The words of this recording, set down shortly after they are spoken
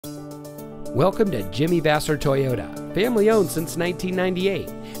Welcome to Jimmy Vasser Toyota, family owned since 1998.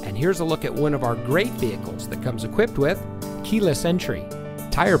 And here's a look at one of our great vehicles that comes equipped with keyless entry,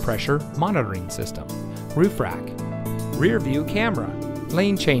 tire pressure monitoring system, roof rack, rear view camera,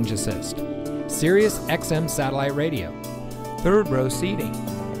 lane change assist, Sirius XM satellite radio, third row seating,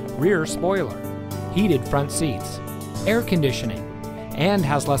 rear spoiler, heated front seats, air conditioning, and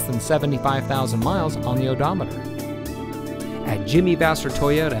has less than 75,000 miles on the odometer. At Jimmy Vasser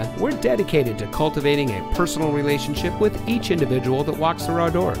Toyota, we're dedicated to cultivating a personal relationship with each individual that walks through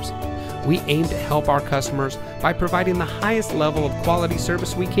our doors. We aim to help our customers by providing the highest level of quality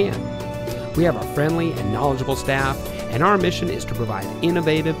service we can. We have a friendly and knowledgeable staff, and our mission is to provide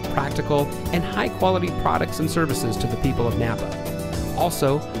innovative, practical, and high-quality products and services to the people of Napa.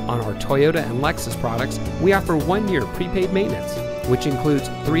 Also, on our Toyota and Lexus products, we offer 1-year prepaid maintenance, which includes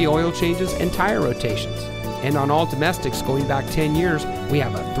 3 oil changes and tire rotations. And on all domestics going back 10 years, we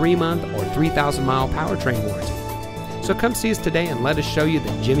have a 3-month or 3,000-mile powertrain warranty. So come see us today and let us show you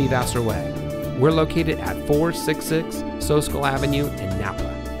the Jimmy Vasser way. We're located at 466 Soscol Avenue in Napa.